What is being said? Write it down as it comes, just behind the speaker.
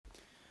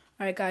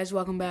Alright guys,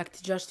 welcome back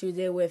to Just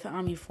Today with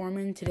Ami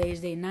Forman. Today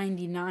is day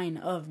 99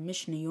 of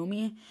Mishnah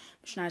Yomi.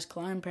 Mishnah is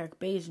Kalaim, Parak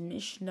Beis,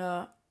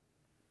 Mishnah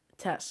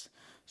Test.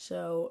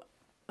 So,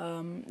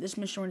 this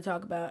Mishnah we're going to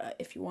talk about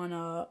if you want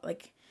to,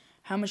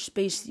 how much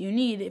space you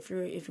need if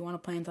you want to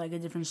plant a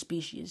different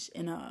species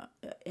in a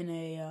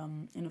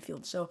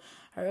field. So,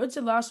 so you want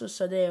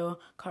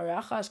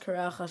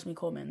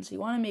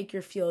to make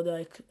your field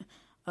a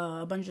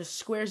bunch of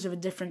squares of a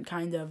different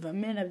kind of a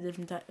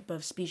different type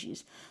of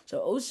species.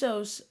 So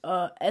osos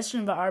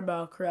esrim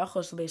va'arba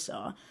karachos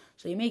leisa.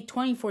 So you make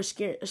 24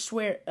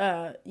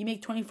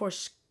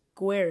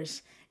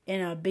 squares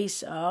in a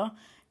besa,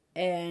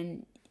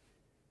 and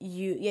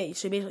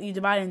so basically you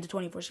divide it into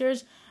 24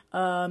 squares,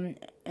 and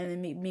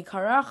then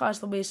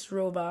mikarachas lebeis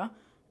rova.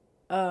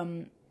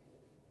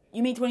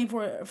 You make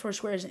 24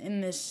 squares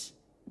in this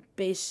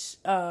base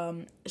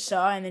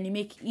sa, and then you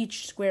make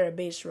each square a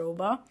base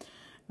rova.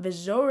 And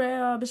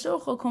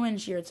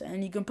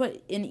you can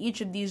put in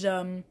each of these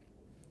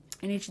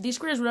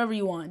squares whatever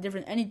you want,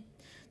 any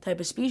type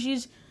of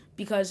species,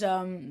 because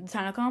the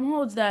Tanna Kamma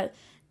holds that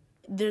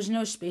there's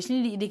no space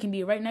needed. They can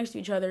be right next to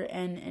each other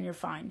and you're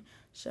fine.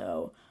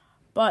 So,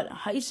 but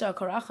haisa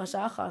karachas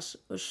achas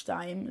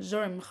ushtayim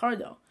zorim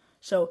chardo.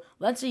 So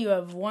let's say you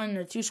have 1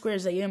 or 2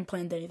 squares that you didn't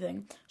plant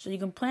anything, so you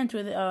can plant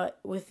with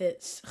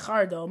it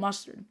chardo,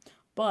 mustard.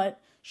 But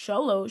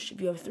shalosh,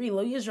 if you have 3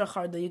 lo yizra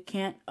chardo, you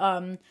can't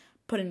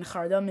put in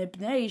chardo,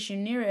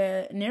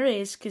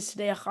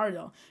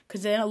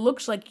 because then it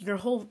looks like your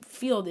whole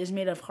field is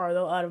made of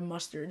chardo, out of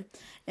mustard,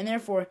 and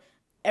therefore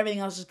everything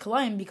else is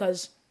kalaim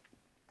because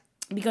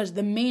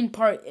the main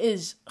part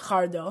is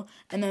chardo,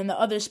 and then the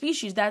other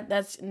species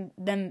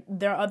then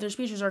their other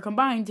species are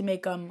combined to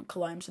make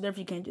kalaim. So therefore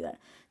you can't do that.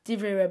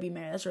 Divrei Rabbi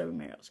Meir, that's Rabbi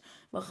Meir's.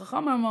 The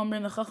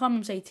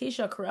Chachamim say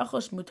Tesha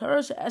Karachos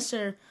Mutaros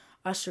Eser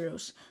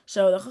Asuros.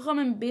 So the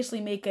Chachamim basically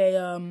make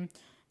a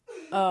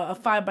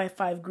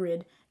 5x5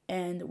 grid,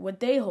 and what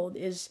they hold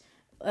is,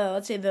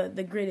 let's say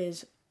the grid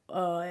is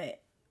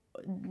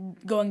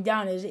going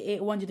down is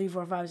 1, 2, 3,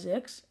 4, 5,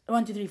 6.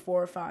 1, 2, 3,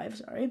 4, 5.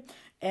 Sorry,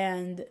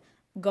 and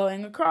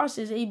going across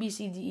is A, B,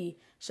 C, D, E.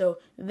 So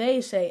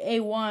they say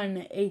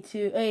A1,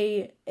 A2,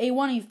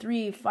 A1,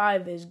 E3,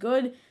 5 is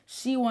good.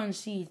 C1,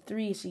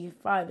 C3,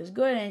 C5 is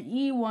good, and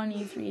E1,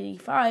 E3,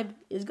 E5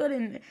 is good.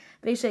 And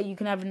they say you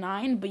can have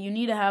 9, but you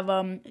need to have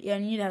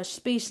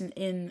space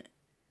in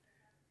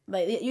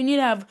you need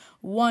to have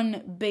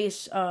one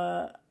base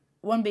rova,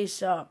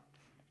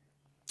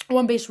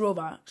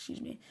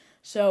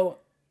 So,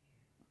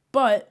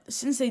 but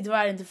since they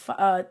divide into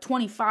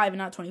 25 and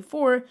not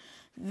 24,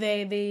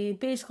 they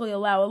basically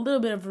allow a little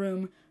bit of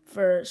room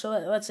for. So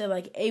let's say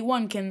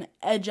A1 can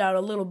edge out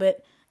a little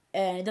bit,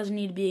 and it doesn't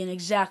need to be an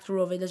exact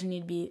rova. It doesn't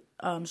need to be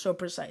so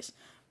precise.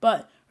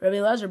 But Rabbi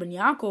Elazar ben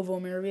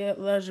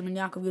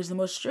Yaakov gives the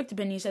most strict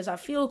opinion. He says, I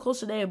feel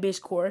close to a base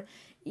core.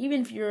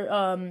 Even if your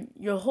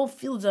whole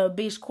field's a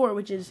base core,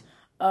 which is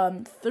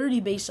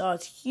 30 base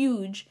it's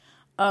huge.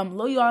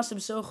 Lo yasib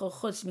socha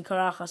chutz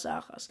mikarachas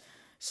achas.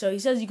 So he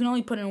says you can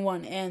only put in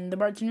 1, and the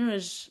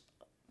Bartanur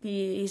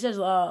he says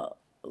lamed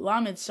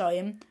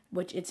sayim,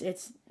 which it's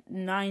 30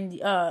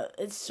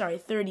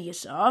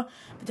 yasa.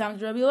 But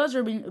times Rabbi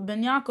Elazar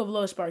ben Yaakov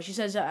lo aspar. She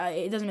says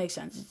it doesn't make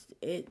sense.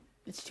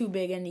 It's too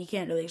big and he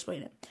can't really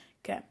explain it.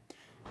 Okay,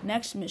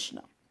 next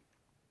Mishnah.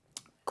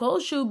 Kol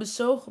shu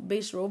b'soch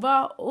beis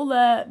rova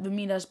ole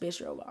b'midas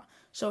beis rova.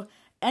 So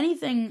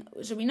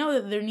we know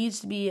that there needs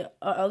to be,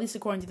 at least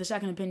according to the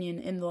second opinion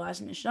in the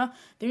last Mishnah,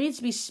 there needs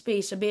to be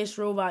space, a beis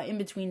rova, in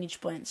between each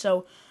plant.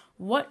 So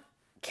what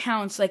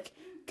counts?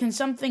 Can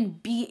something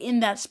be in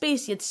that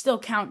space yet still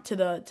count to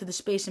the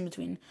space in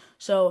between?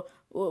 So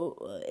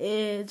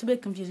it's a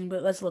bit confusing,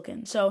 but let's look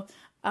in. So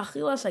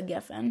achilas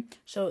hagefen.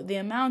 So the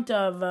amount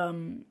of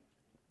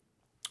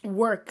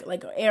work,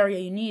 area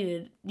you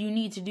need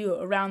to do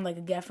around a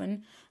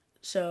geffen.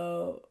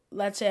 So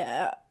let's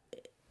say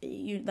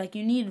you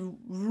need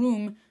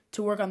room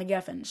to work on the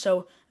geffen.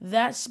 So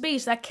that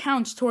space that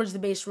counts towards the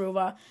base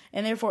rova,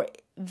 and therefore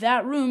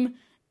that room,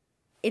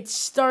 it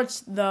starts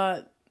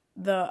the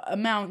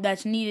amount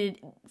that's needed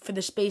for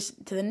the space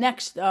to the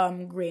next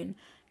grain.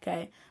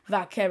 Okay,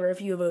 vakever,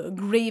 if you have a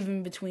grave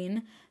in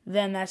between,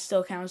 then that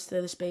still counts to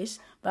the space.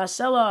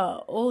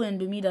 Vasela olin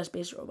b'midas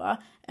base rova,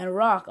 and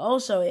rock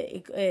also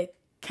it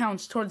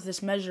counts towards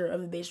this measure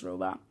of the base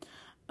rova.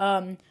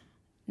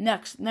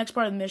 Next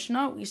part of the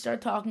Mishnah, we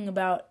start talking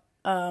about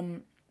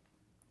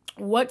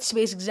what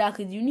space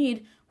exactly do you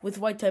need with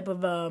what type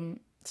of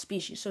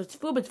species. So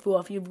tfu b'tfu,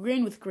 if you have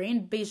grain with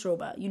grain, base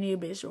rova, you need a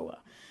base rova.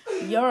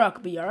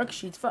 Yarak b'yarak,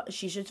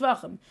 shisha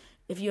tvachim.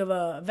 If you have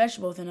a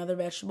vegetable with another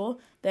vegetable,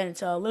 then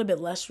it's a little bit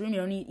less room.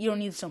 You don't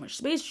need so much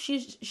space.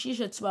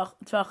 Shisha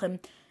tvachim,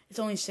 it's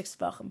only 6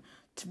 tvachim.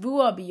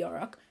 Tvua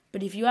b'yarak.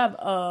 But if you have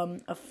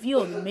a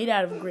field made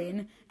out of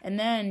grain, and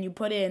then you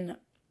put in,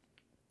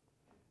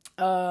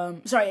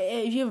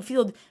 if you have a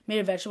field made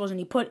of vegetables and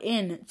you put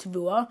in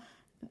tvua,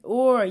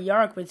 or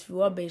yarak with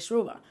tvua beis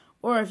rova,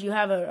 or if you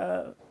have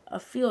a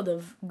field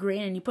of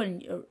grain and you put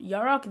in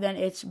yarak, then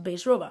it's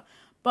beis rova.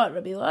 But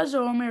Rabbi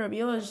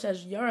Elazar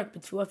says, Yarak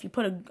B'tua, if you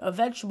put a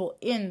vegetable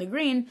in the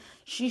green,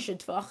 Shisha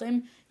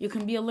Tvachim, you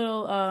can be a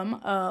little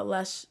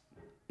less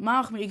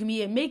machmir, you can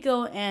be a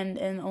mekel and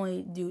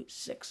only do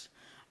 6.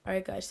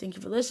 Alright guys, thank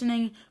you for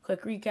listening.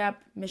 Quick recap,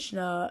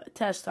 Mishnah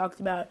Test talked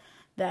about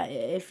that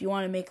if you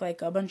want to make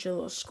like a bunch of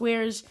little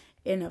squares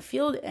in a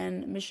field,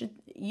 and Mishnah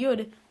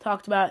Yud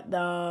talked about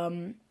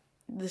the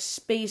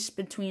space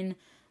between,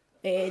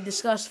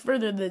 discussed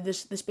further the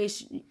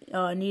space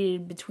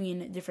needed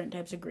between different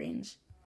types of grains.